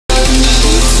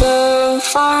so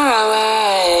far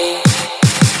away.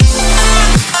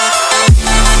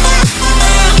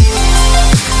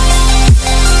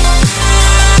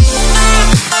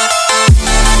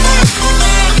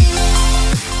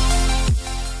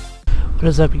 What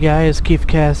is up, you guys?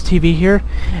 KeefCastTV here,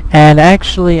 and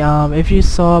actually, if you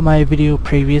saw my video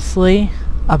previously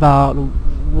about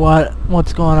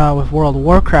what's going on with World of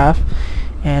Warcraft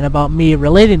and about me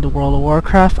relating to World of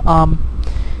Warcraft,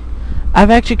 I've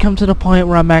actually come to the point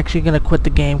where I'm actually gonna quit the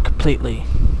game completely.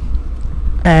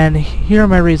 And here are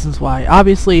my reasons why.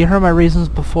 Obviously, you heard my reasons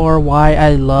before why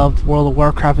I loved World of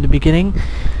Warcraft in the beginning.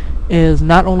 Is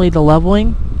not only the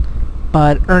leveling,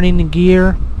 but earning the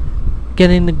gear,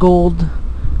 getting the gold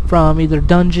from either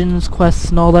dungeons,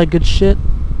 quests, and all that good shit.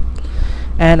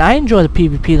 And I enjoy the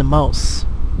PvP the most.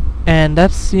 And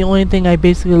that's the only thing I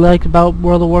basically like about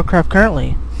World of Warcraft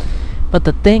currently. But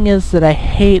the thing is that I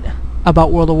hate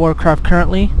about World of Warcraft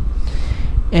currently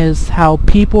is how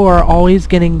people are always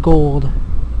getting gold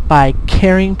by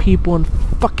carrying people in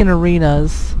fucking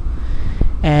arenas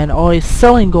and always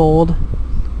selling gold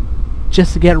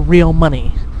just to get real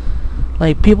money.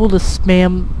 Like, people just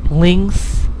spam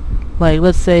links, like,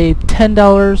 let's say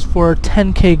 $10 for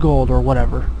 10k gold or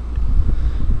whatever,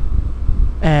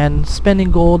 and spending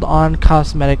gold on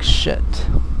cosmetic shit.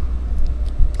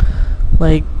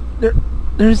 Like,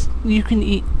 there's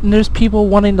people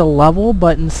wanting to level,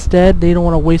 but instead they don't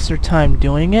want to waste their time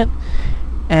doing it,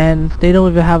 and they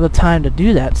don't even have the time to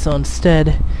do that, so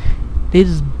instead they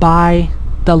just buy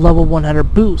the level 100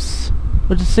 boosts,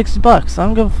 which is $60. I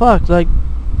don't give a fuck. Like,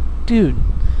 dude.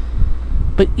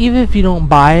 But even if you don't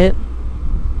buy it,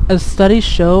 as studies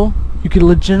show, you can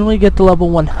legitimately get to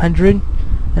level 100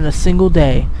 in a single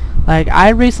day. Like, I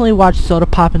recently watched Soda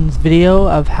Poppin's video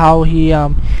of how he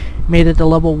made it to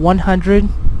level 100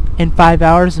 in 5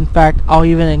 hours. In fact, I'll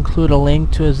even include a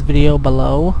link to his video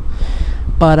below.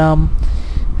 But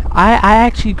I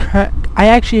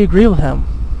actually agree with him.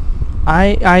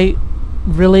 I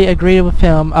really agree with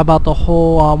him about the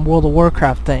whole World of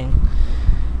Warcraft thing.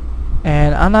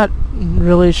 And I'm not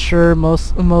really sure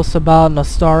most about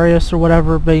Nostarius or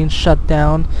whatever being shut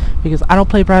down, because I don't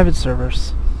play private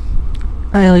servers.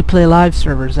 I only play live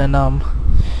servers, and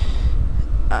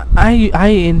I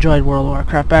enjoyed World of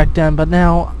Warcraft back then, but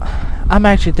now I'm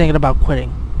actually thinking about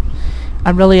quitting.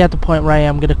 I'm really at the point where I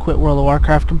am gonna quit World of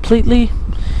Warcraft completely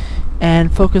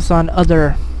and focus on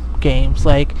other games.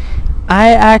 Like,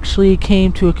 I actually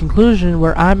came to a conclusion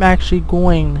where I'm actually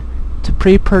going to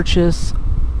pre-purchase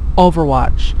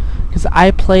Overwatch, because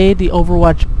I played the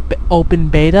Overwatch open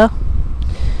beta,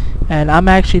 and I'm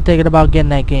actually thinking about getting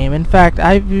that game. In fact,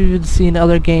 I've even seen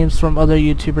other games from other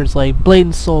YouTubers like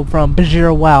Blatant Soul from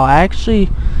Bajira WoW. It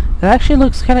actually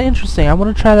looks kind of interesting. I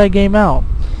want to try that game out.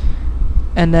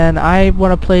 And then I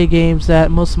want to play games that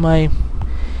most of my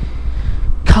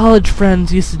college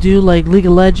friends used to do, like League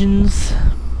of Legends.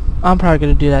 I'm probably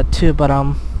going to do that too, but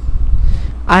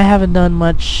I haven't done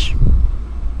much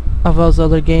of those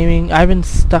other gaming. I've been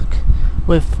stuck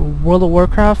with World of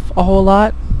Warcraft a whole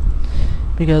lot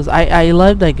because I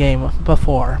loved that game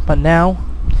before, but now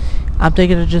I'm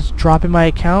thinking of just dropping my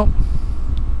account.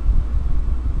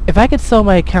 If I could sell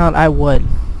my account, I would,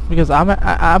 because I'm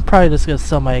probably just gonna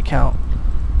sell my account.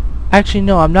 Actually,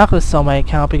 no, I'm not gonna sell my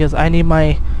account because I need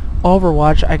my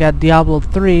Overwatch. I got Diablo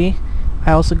 3.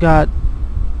 I also got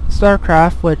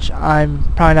StarCraft, which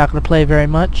I'm probably not gonna play very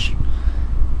much.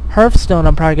 Hearthstone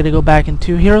I'm probably going to go back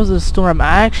into. Heroes of the Storm, I'm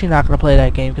actually not going to play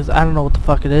that game because I don't know what the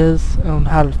fuck it is and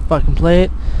how to fucking play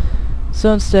it.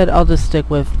 So instead, I'll just stick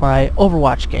with my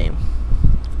Overwatch game.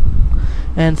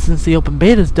 And since the open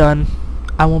beta is done,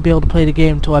 I won't be able to play the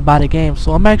game until I buy the game.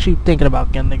 So I'm actually thinking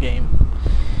about getting the game.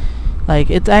 Like,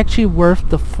 it's actually worth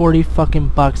the 40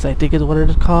 fucking bucks, I think is what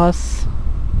it costs.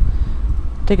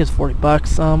 I think it's 40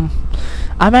 bucks. I'm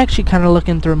actually kind of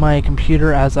looking through my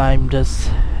computer as I'm just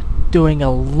doing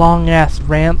a long ass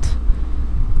rant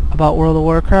about World of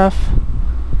Warcraft,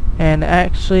 and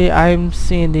actually I'm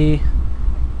seeing the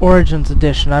Origins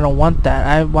edition. I don't want that.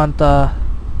 I want the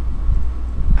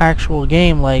actual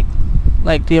game, like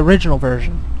the original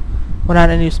version, without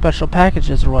any special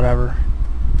packages or whatever.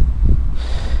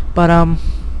 But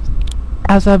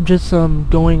as I'm just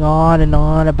going on and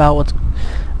on about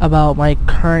about my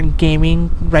current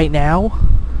gaming right now,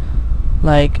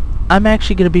 like, I'm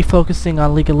actually going to be focusing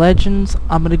on League of Legends.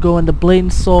 I'm going to go into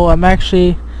Blatant Soul. I'm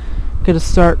actually going to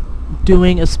start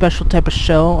doing a special type of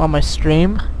show on my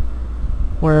stream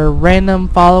where random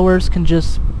followers can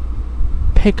just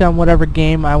pick on whatever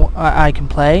game I can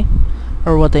play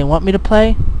or what they want me to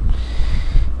play.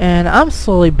 And I'm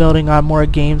slowly building on more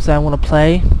games that I want to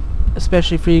play,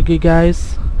 especially for you good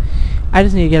guys. I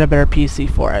just need to get a better PC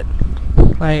for it.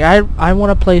 Like, I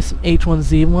want to play some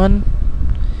H1Z1,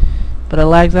 but it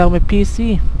lags out my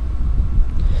PC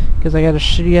because I got a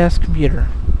shitty ass computer.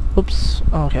 Oops.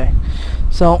 Okay.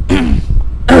 So,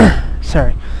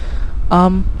 sorry.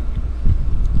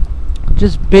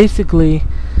 Just basically,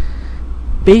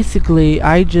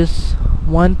 I just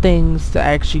want things to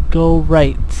actually go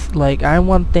right. Like, I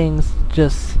want things to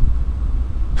just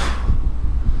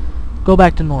go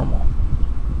back to normal.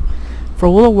 For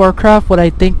World of Warcraft, what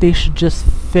I think they should just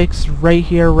fix right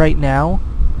here, right now,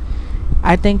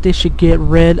 I think they should get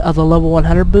rid of the level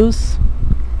 100 boosts.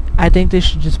 I think they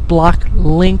should just block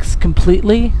links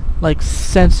completely, like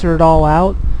censor it all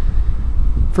out.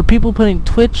 For people putting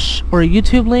Twitch or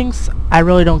YouTube links, I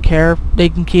really don't care. They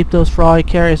can keep those for all I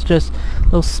care. It's just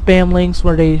those spam links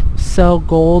where they sell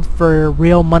gold for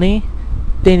real money.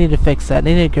 They need to fix that.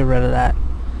 They need to get rid of that.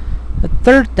 The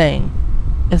third thing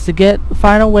is to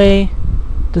find a way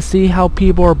to see how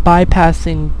people are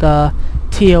bypassing the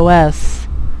TOS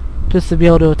just to be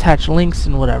able to attach links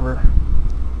and whatever.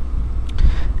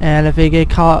 And if they get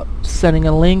caught sending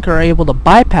a link or are able to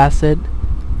bypass it,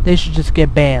 they should just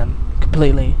get banned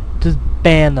completely. Just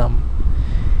ban them.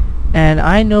 And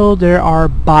I know there are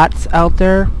bots out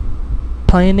there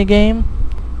playing the game,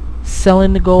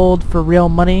 selling the gold for real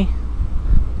money,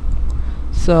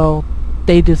 so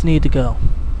they just need to go.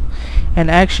 And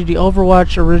actually the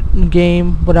Overwatch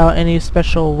game without any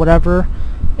special whatever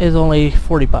is only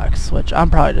 40 bucks, which I'm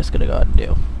probably just gonna go ahead and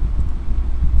do.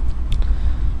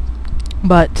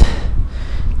 But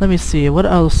let me see, what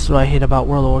else do I hate about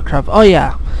World of Warcraft? Oh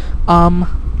yeah,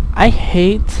 I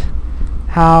hate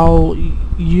how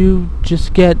you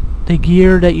just get the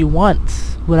gear that you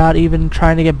want without even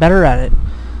trying to get better at it.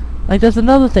 Like, that's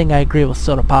another thing I agree with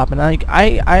Soda Pop, and like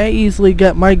I easily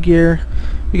get my gear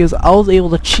because I was able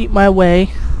to cheat my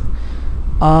way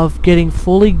of getting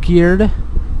fully geared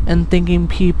and thinking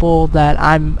people that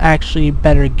I'm actually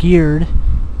better geared,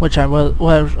 which I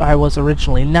was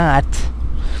originally not.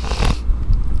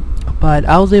 But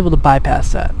I was able to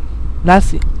bypass that.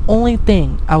 That's the only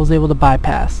thing I was able to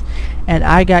bypass, and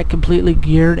I got completely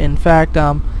geared. In fact,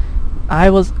 the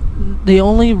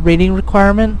only rating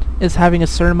requirement is having a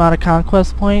certain amount of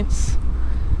conquest points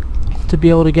to be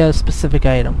able to get a specific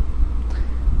item.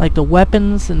 Like the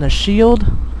weapons and the shield,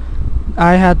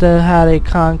 I had to have a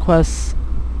conquest,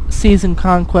 season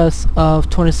conquest of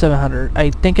 2700.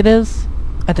 I think it is,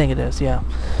 yeah.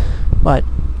 But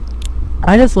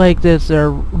I just like this,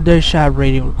 they should have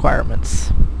rating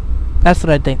requirements. That's what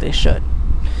I think they should.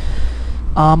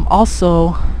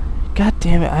 Also, god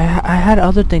damn it, I had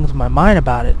other things in my mind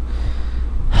about it.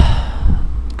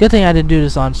 Good thing I didn't do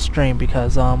this on stream,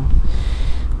 because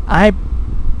I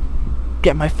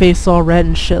get my face all red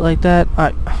and shit like that.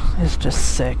 It's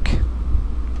just sick.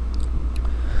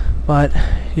 But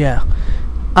yeah,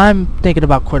 I'm thinking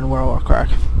about quitting World of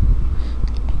Warcraft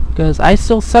because I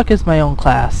still suck as my own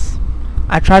class.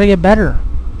 I try to get better,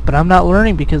 but I'm not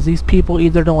learning because these people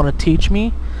either don't want to teach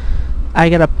me, I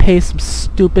gotta pay some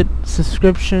stupid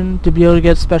subscription to be able to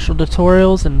get special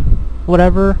tutorials and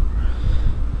whatever.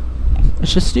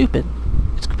 It's just stupid.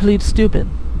 It's completely stupid.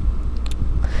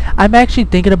 I'm actually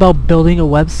thinking about building a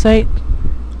website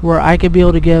where I could be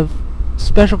able to give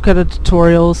special kind of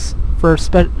tutorials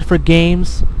for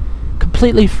games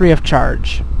completely free of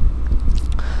charge.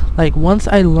 Like, once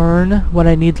I learn what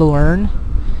I need to learn,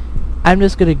 I'm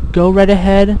just gonna go right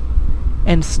ahead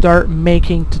and start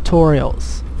making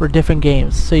tutorials for different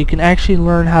games so you can actually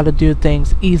learn how to do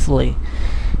things easily.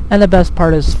 And the best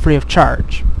part is free of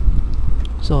charge.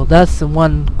 So that's the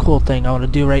one cool thing I want to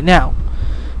do right now.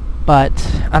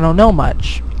 But I don't know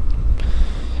much.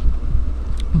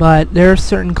 But there are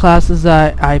certain classes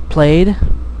that I played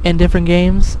in different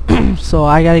games, so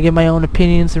I gotta get my own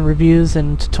opinions and reviews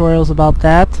and tutorials about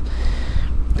that.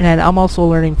 And I'm also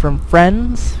learning from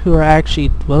friends who are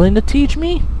actually willing to teach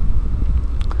me.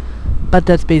 But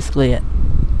that's basically it.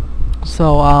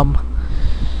 So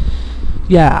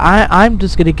yeah, I'm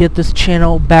just gonna get this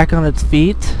channel back on its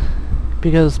feet,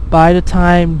 because by the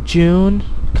time June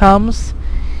comes,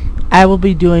 I will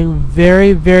be doing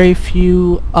very, very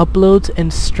few uploads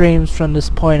and streams from this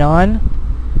point on,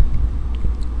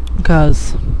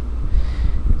 because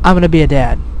I'm gonna be a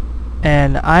dad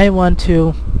and I want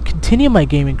to continue my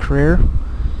gaming career,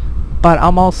 but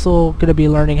I'm also gonna be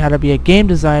learning how to be a game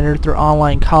designer through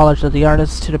online college at the Art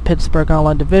Institute of Pittsburgh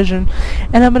Online Division,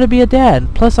 and I'm gonna be a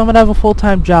dad. Plus I'm gonna have a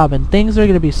full-time job, and things are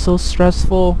gonna be so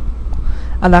stressful.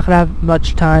 I'm not gonna have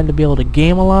much time to be able to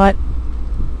game a lot,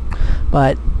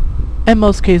 but in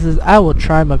most cases I will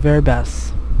try my very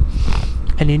best,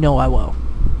 and you know I will.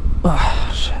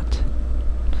 Oh shit.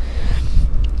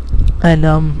 And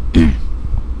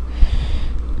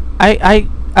I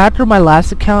after my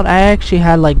last account, I actually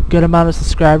had like good amount of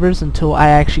subscribers until I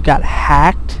actually got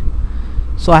hacked.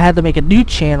 So I had to make a new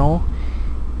channel,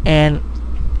 and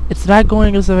it's not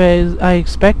going as I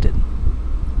expected.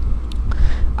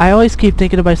 I always keep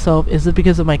thinking to myself, is it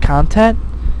because of my content?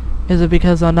 Is it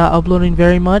because I'm not uploading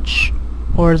very much?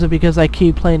 Or is it because I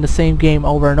keep playing the same game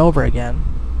over and over again?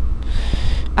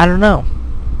 I don't know.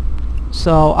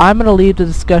 So I'm going to leave the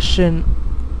discussion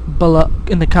below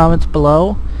in the comments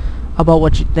below about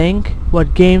what you think,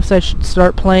 what games I should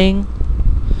start playing,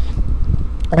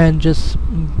 and just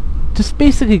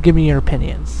basically give me your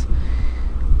opinions.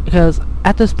 Because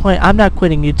at this point, I'm not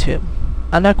quitting YouTube.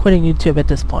 I'm not quitting YouTube at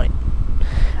this point.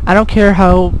 I don't care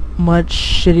how much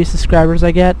shitty subscribers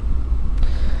I get.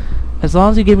 As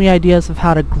long as you give me ideas of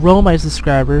how to grow my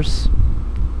subscribers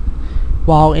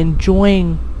while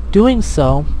enjoying doing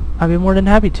so, I'd be more than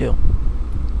happy to.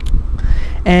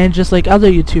 And just like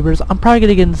other YouTubers, I'm probably going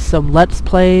to get into some Let's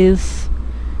Plays.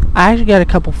 I actually got a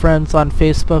couple friends on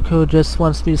Facebook who just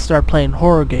wants me to start playing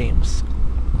horror games.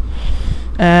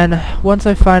 And once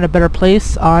I find a better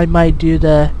place, I might do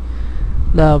the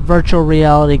virtual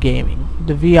reality gaming,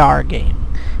 the VR game.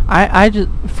 I just,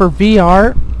 for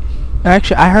VR,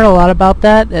 actually I heard a lot about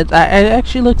that. It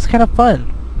actually looks kind of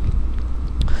fun.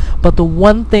 But the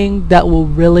one thing that will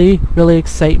really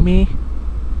excite me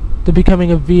to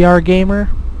becoming a VR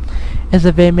gamer is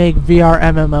if they make VR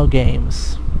MMO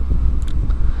games.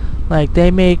 Like they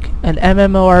make an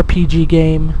MMORPG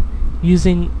game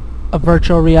using a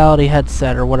virtual reality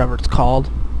headset or whatever it's called,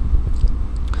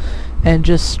 and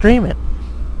just stream it.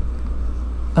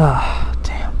 Ah,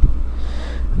 damn.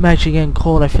 I'm actually getting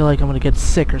cold. I feel like I'm gonna get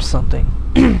sick or something.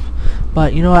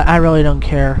 But you know what? I really don't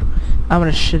care. I'm in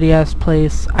a shitty ass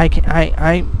place.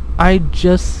 I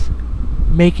just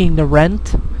making the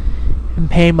rent and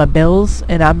paying my bills,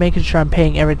 and I'm making sure I'm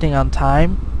paying everything on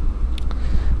time.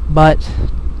 But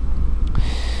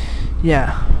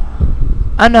yeah,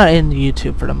 I'm not in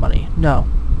YouTube for the money. No.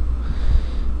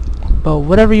 But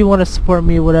whatever you want to support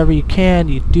me, whatever you can,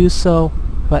 you do so.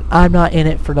 But I'm not in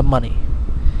it for the money.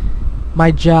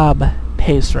 My job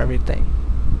pays for everything.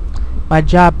 My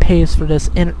job pays for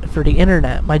for the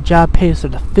internet. My job pays for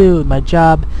the food. My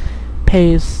job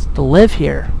pays to live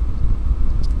here.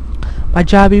 My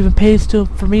job even pays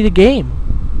for me to game.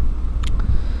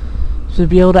 To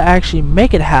be able to actually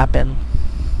make it happen.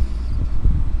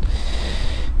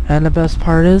 And the best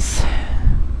part is,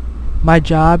 my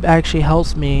job actually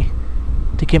helps me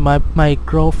to keep my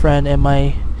girlfriend and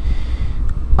my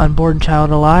unborn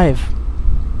child alive.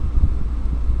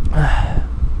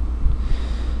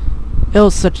 It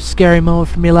was such a scary moment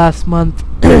for me last month.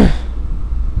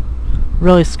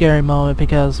 Really scary moment,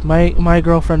 because my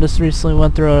girlfriend just recently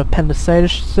went through an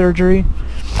appendicitis surgery.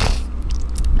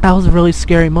 That was a really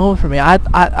scary moment for me.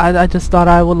 I just thought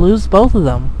I would lose both of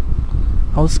them.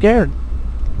 I was scared.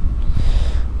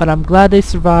 But I'm glad they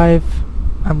survived.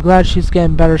 I'm glad she's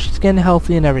getting better. She's getting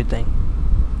healthy and everything.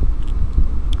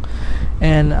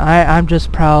 And I'm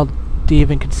just proud to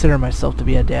even consider myself to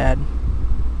be a dad.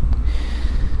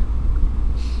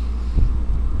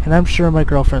 And I'm sure my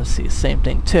girlfriend sees the same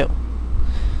thing too.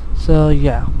 So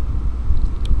yeah.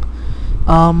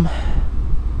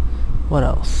 What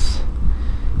else?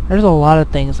 There's a lot of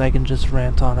things I can just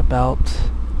rant on about.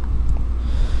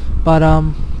 But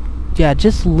yeah,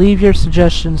 just leave your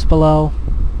suggestions below.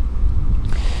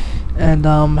 And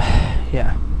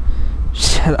yeah.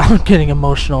 Shit, I'm getting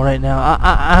emotional right now.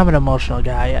 I'm an emotional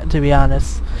guy, to be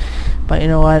honest. But you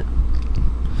know what?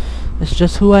 It's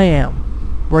just who I am.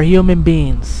 We're human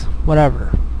beings.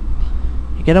 Whatever.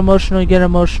 You get emotional, you get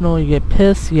emotional. You get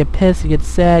pissed, you get pissed. You get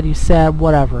sad, you sad.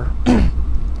 Whatever.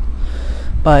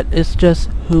 But it's just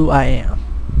who I am.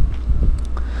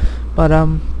 But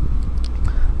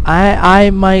I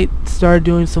might start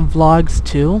doing some vlogs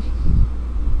too,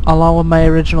 along with my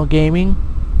original gaming.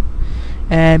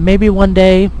 And maybe one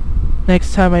day,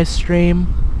 next time I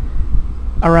stream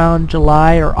around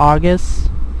July or August,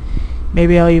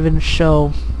 maybe I'll even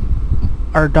show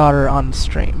our daughter on the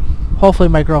stream. Hopefully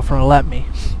my girlfriend will let me.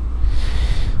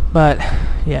 But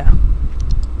yeah.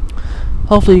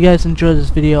 Hopefully you guys enjoyed this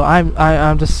video.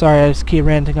 I'm just sorry I just keep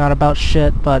ranting on about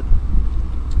shit, but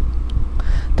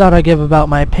thought I'd give about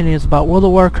my opinions about World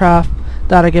of Warcraft.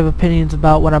 Thought I'd give opinions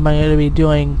about what I'm going to be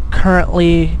doing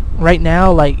currently right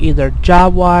now, like either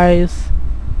job wise,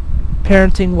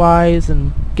 parenting wise,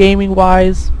 and gaming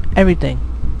wise, everything.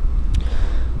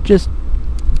 Just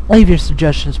leave your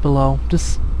suggestions below.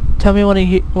 Just tell me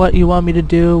what you want me to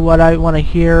do, what I want to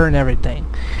hear, and everything.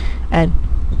 And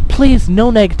please,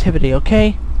 no negativity,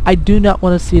 okay? I do not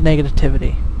want to see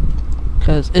negativity.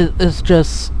 because it's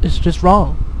just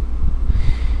wrong.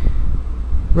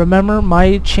 Remember,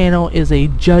 my channel is a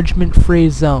judgment-free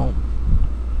zone,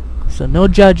 so no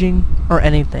judging or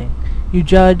anything. You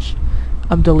judge,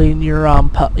 I'm deleting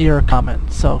your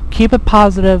comment. So keep it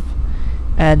positive,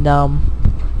 and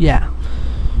yeah.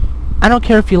 I don't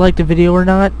care if you like the video or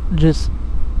not, just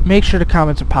make sure the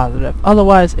comments are positive.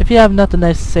 Otherwise, if you have nothing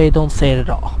nice to say, don't say it at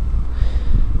all.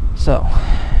 So,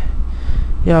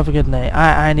 you have a good night.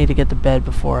 I need to get to bed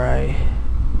before I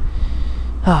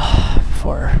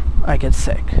get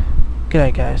sick. Good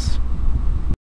night, guys.